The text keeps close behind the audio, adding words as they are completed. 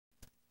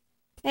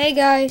Hey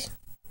guys,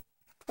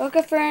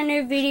 welcome for a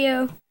new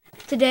video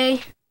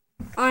today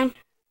on,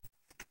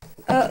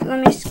 let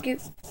me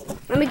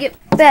get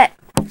back,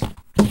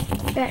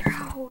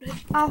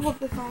 I'll hold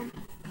the phone.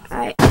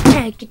 alright,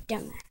 get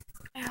down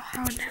there. I'll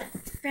hold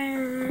the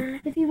phone.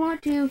 If you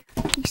want to,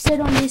 you sit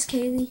on this,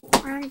 Kaylee.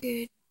 I'm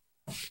good.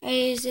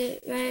 Hey, is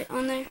it right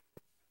on there?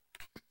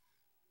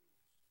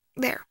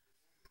 There.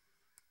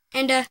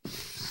 And,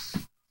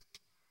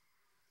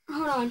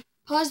 hold on,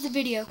 pause the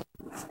video.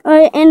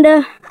 Alright,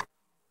 and,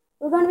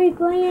 we're gonna be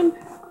playing,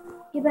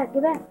 get back,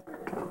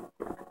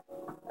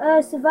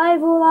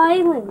 Survival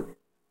Island.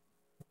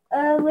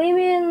 Leave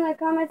me in the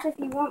comments if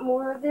you want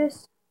more of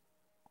this.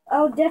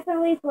 I'll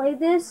definitely play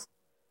this.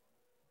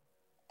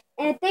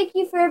 And thank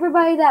you for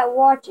everybody that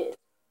watches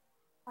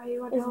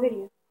this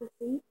video.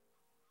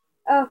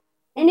 Oh,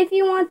 and if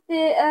you want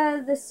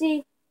the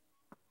C,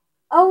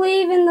 I'll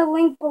leave in the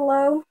link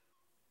below.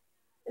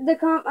 The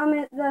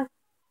comment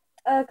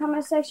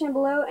section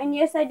below. And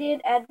yes, I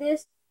did add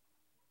this.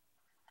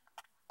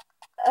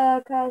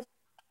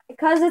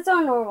 Cause it's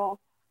on normal.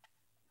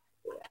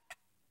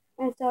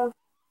 And so,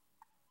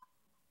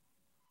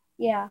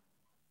 yeah.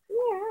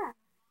 Yeah.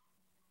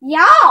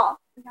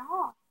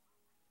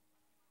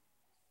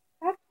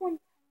 That's one.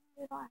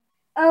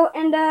 Oh,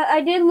 and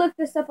I did look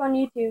this up on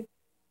YouTube.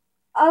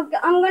 I'm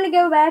gonna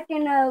go back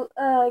and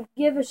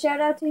give a shout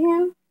out to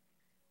him.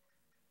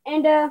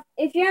 And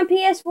if you're on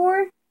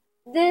PS4,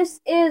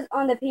 this is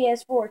on the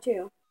PS4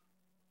 too.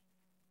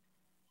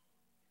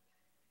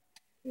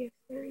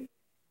 PS3.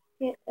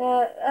 Yeah,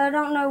 I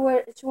don't know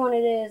which one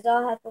it is.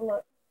 I'll have to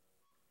look.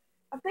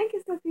 I think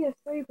it's the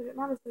PS3, but it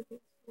might have said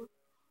PS4.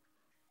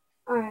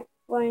 Alright.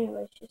 Well,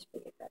 anyways, just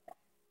forget about that.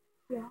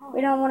 Yeah. We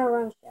don't want to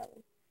run, shall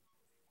we?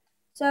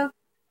 So,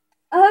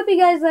 I hope you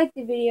guys liked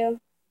the video.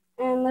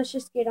 And let's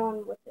just get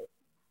on with it.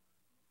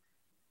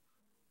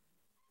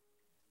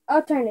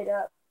 I'll turn it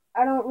up.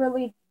 I don't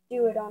really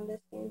do it on this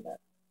game, but...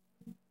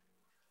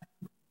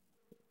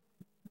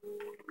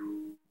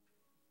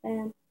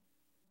 Bam.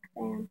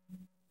 Bam.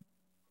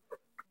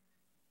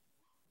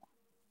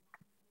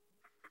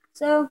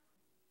 So,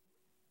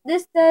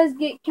 this does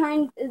get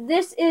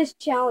this is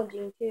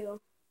challenging too.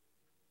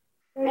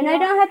 And I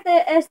don't have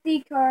the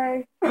SD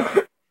card,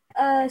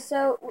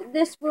 so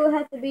this will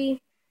have to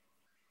be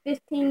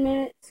 15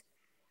 minutes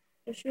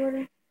or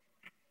shorter.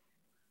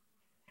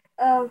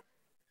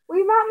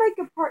 We might make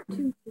a part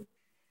 2 too.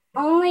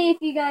 Only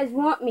if you guys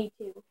want me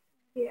to.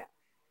 Yeah.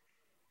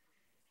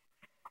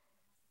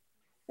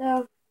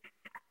 So,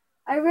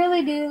 I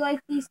really do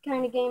like these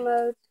kind of game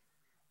modes.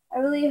 I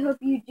really hope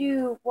you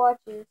do watch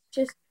it.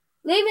 Just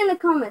leave in the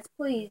comments,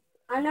 please.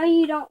 I know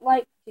you don't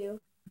like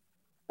to,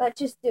 but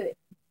just do it.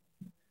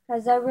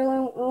 Because I really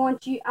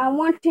want to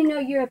know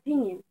your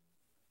opinion.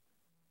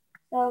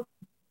 So,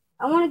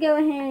 I want to go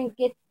ahead and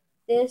get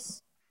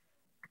this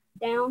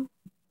down.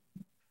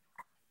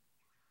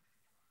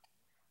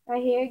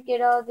 Right here, get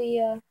all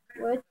the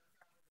wood.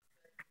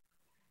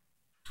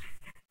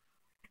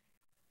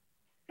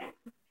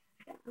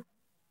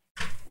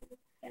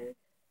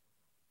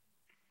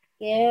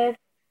 Give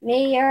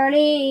me your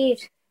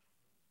leaves.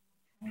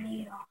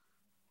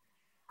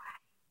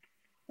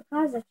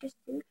 Because I just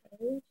do.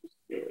 You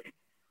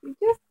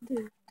just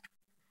do.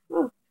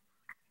 Oh.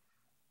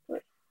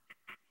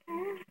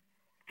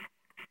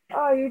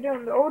 Oh, you're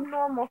doing the old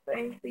normal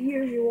thing, the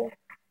usual.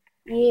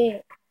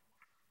 Yeah.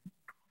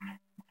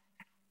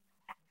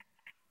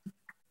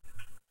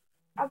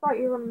 I thought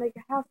you were gonna make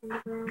a house on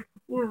the ground.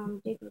 Yeah, I'm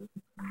digging.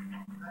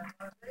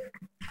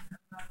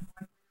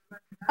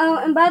 Oh,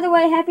 and by the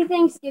way, happy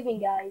Thanksgiving,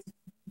 guys.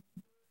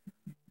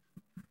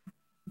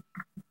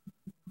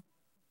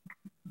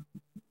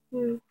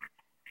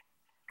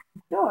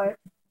 Door.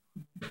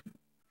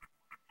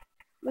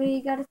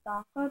 We gotta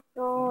stop a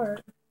door.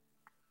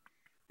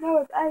 No,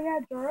 it's I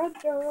got door.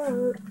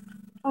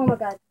 Oh my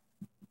god.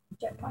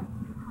 Jetpack.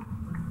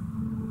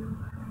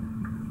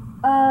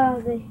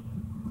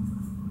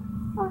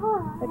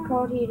 The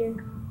cold heater.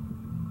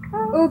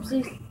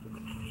 Oopsies.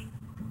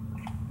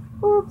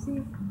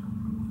 Oopsie.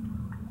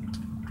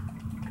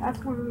 That's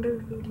one of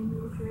those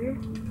things here.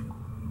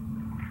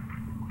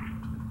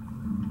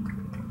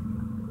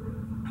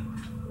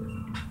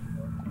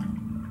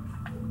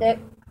 Stick.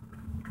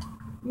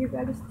 You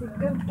gotta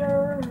stick of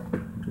dirt.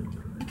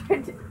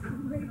 That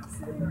didn't make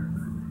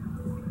sense.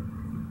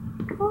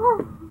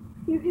 Oh,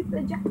 you hit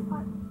the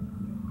jackpot.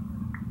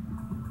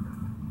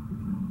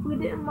 We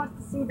didn't want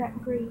to see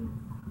that green.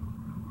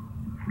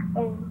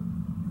 Bam.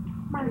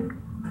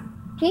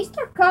 Can you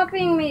stop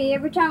copying me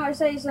every time I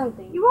say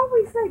something? You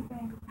always say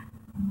bam.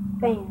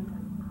 Bam.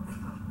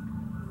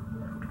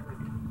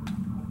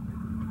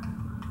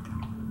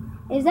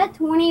 Is that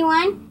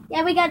 21?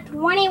 Yeah, we got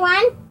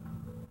 21.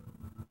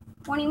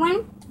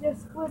 21?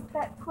 Just flip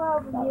that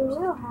 12 and you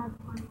will have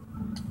one.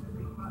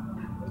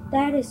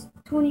 That is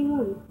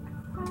 21.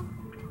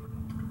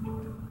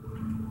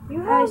 You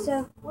have, Alright,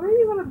 so where are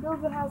you going to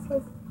build the house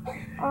with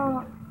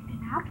an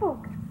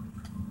apple?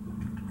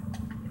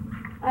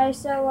 Alright,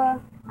 so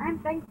I'm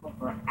thankful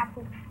for an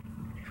apple.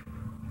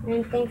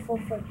 I'm thankful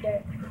for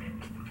dirt.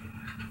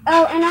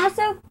 Oh, and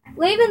also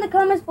leave in the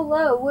comments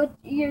below what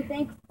you're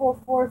thankful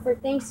for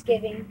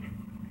Thanksgiving.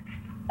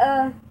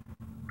 And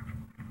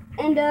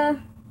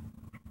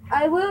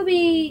I will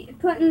be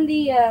putting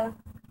the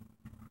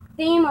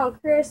theme on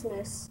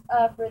Christmas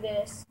for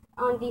this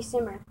on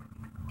December.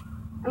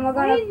 And we're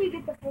gonna. When you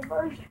get the full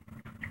version?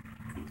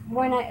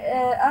 When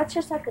I'll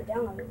just have to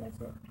download it. That's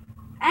it.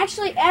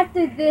 Actually,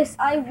 after this,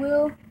 I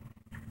will.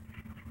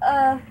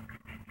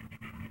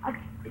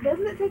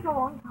 Doesn't it take a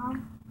long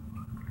time?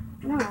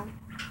 No.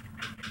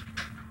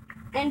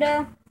 And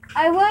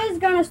I was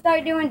gonna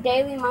start doing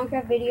daily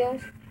Minecraft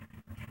videos,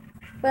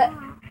 but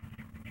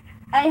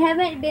I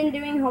haven't been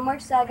doing homework,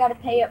 so I gotta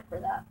pay up for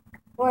that,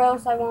 or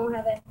else I won't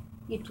have a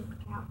YouTube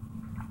account.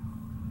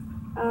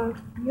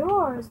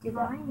 Yours, do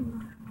that.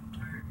 fine.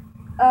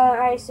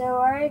 Alright, so I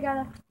already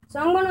gotta. So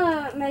I'm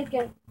gonna make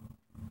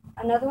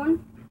another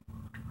one.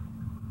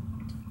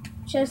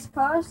 Just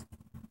cause,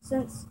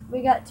 since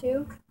we got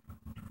two.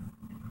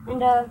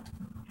 And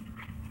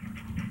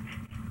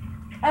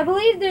I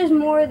believe there's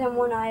more than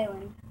one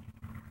island.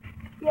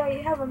 Yeah,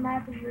 you have a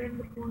map in your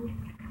inventory.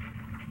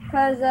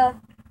 Cause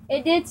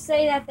it did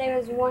say that there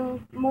was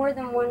more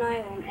than one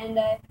island, and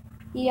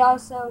he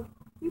also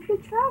You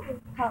could travel.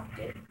 popped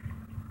it.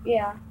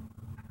 Yeah,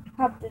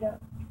 popped it up.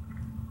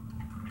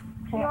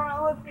 You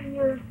wanna look in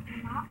your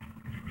map?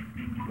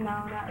 No,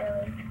 not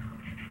really.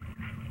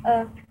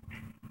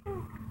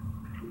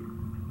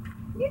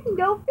 You can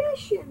go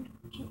fishing.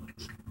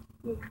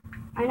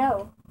 I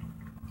know.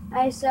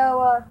 I'm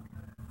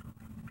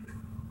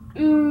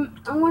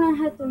gonna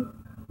have to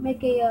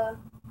make a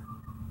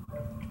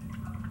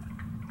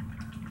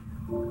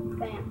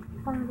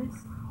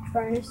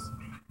furnace.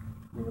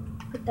 I'm gonna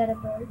put that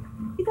up there.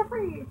 It's a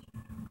fridge.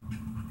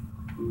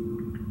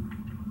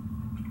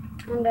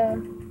 And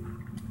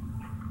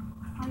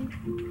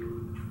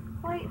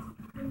Wait.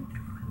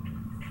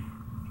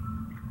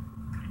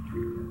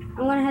 I'm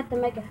gonna have to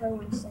make a hoe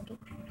in a second.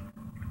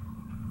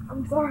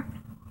 I'm sorry.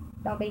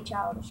 Don't be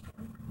childish.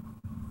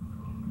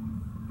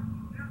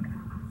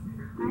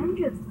 I'm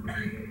just.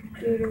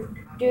 Doo doo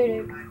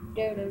doo doo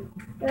doo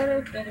doo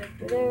doo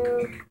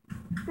doo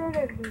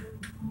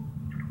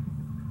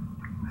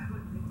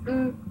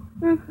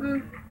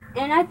doo.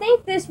 And I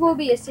think this will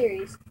be a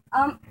series.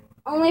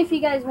 Only if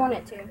you guys want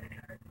it to.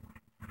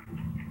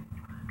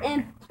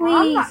 And Well,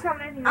 I'm please, not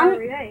coming in here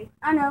every day.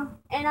 I know,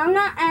 and I'm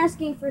not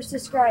asking for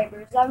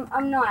subscribers.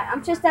 I'm not.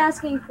 I'm just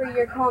asking for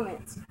your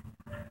comments.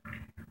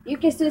 You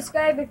can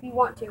subscribe if you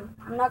want to.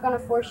 I'm not gonna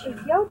force you.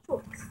 It's your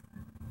choice.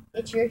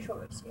 It's your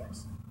choice.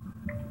 Yes.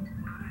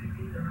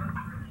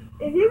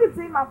 If you could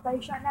see my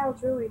face right now,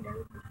 it's really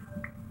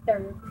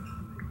dirty.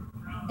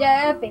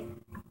 Derpy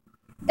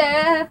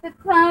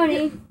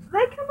pony.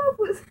 They come up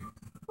with.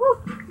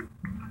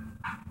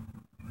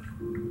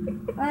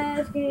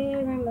 Let's get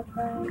in the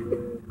fire.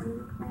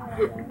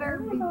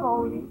 Dirty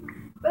pony.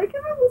 They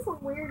come up with some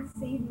weird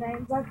seed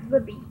names like the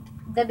bee.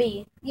 The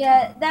bee.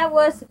 Yeah, that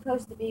was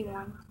supposed to be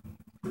one.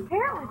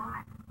 Apparently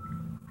not.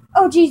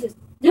 Oh Jesus!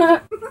 You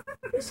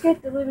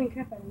scared the living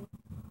crap out of me.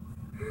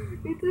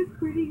 It's a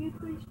pretty good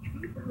place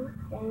tree though.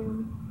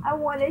 Damn. I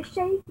want to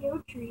shake your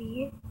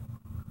tree.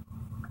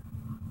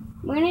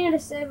 We need to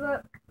save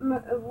up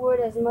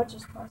wood as much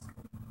as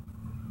possible.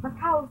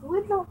 Because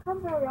wood don't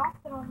come very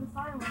often on this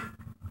island.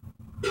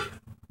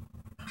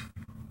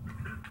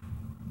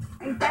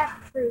 Ain't that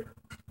true?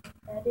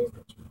 That is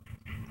the truth.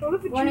 What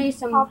if a We tree need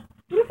some. what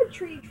if a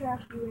tree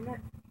trapped you in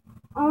it?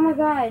 Oh my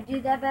God,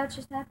 dude, that about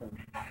just happened.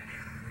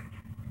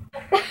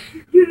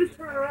 You just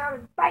turn around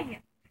and bam!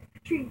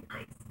 Tree in your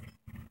face.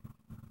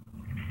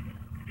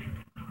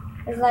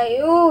 It's like,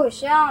 you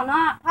shall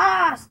not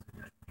pass.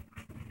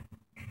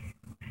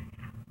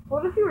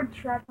 What if you were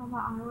trapped on the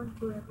island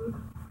forever?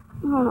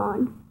 Hold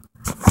on.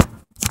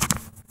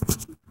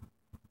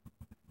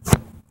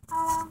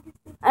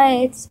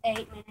 It's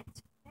 8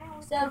 minutes.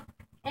 So,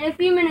 in a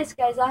few minutes,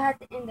 guys, I'll have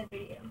to end the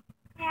video.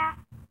 Yeah.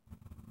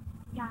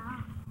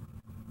 Yeah.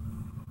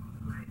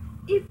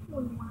 If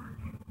we want.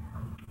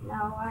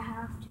 No, I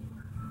have to.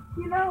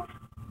 You know,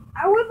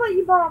 I would let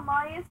you borrow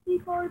my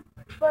SD card,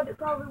 but it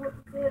probably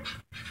wouldn't fit.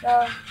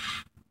 So,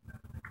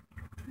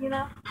 You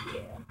know?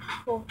 yeah,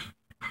 cool.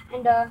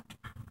 And,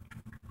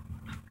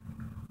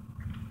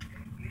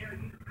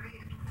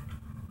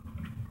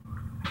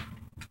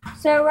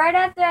 so right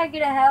after I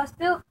get a house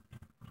built,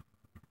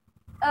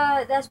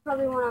 that's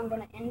probably when I'm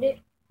gonna end it.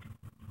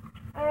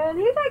 And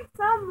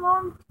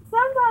sometimes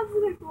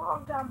it takes a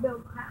long time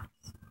building a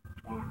house.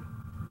 Yeah.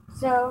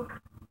 So,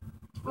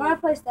 I'm gonna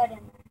place that in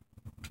there.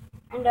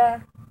 And,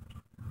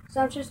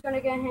 so I'm just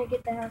gonna go ahead and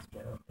get the house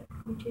built.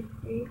 1, 2,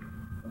 3,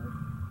 4.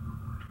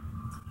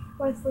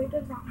 Wesley, it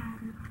does not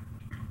matter.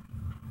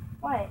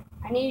 What?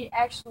 I need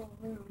actual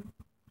room.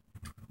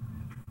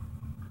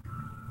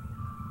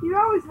 You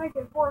always make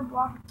it 4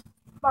 blocks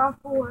by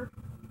 4.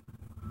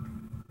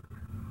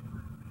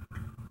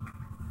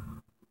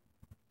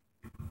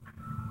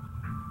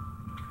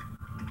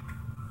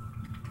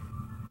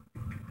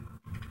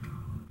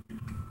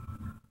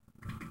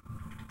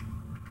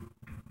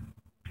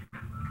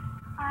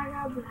 I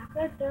got a block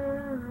of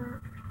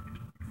dirt.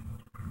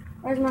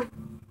 Where's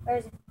mine? Where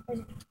is it? Where is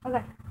it?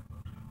 Okay.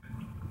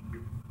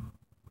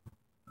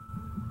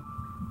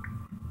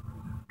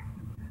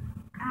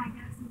 I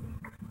got some.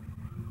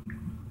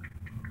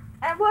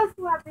 And what's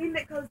left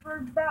because we're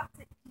about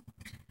to.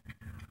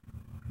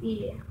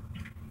 Yeah.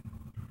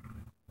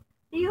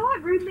 Do you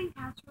like green bean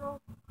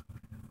casserole?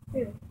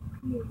 Who?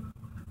 You.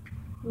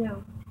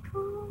 No.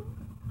 Oh,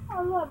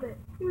 I love it.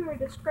 You're a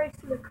disgrace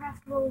to the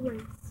casserole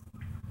race.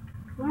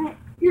 What?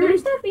 You're You're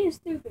stop being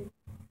stupid.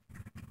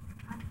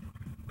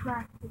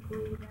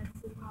 Practically,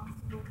 that's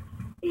impossible.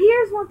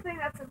 Here's one thing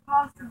that's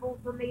impossible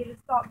for me to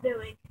stop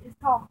doing is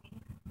talking.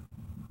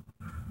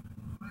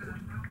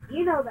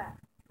 You know that.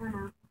 I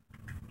know.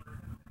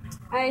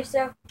 Alright,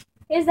 so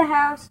here's the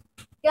house.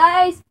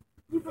 Guys,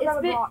 You forgot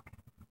a block.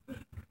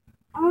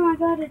 oh my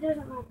god, it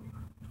doesn't matter.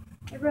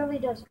 It really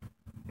doesn't.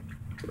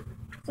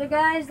 So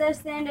guys, that's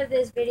the end of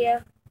this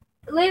video.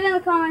 Leave in the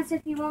comments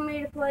if you want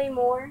me to play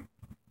more.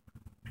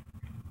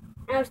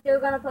 And I'm still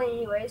going to play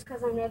anyways,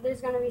 because I know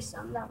there's going to be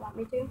some that want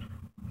me to.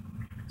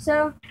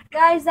 So,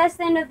 guys, that's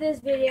the end of this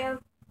video.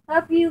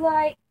 Hope you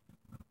like.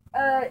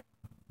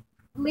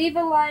 Leave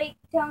a like,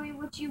 tell me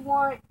what you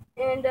want,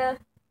 and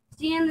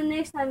see you in the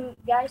next time,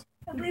 guys.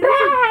 Leave us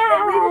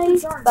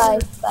a jar. Bye,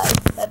 bye,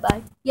 bye,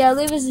 bye. Yeah,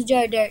 leave us a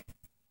jar of dirt.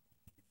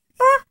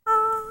 Bye.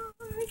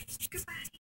 Goodbye.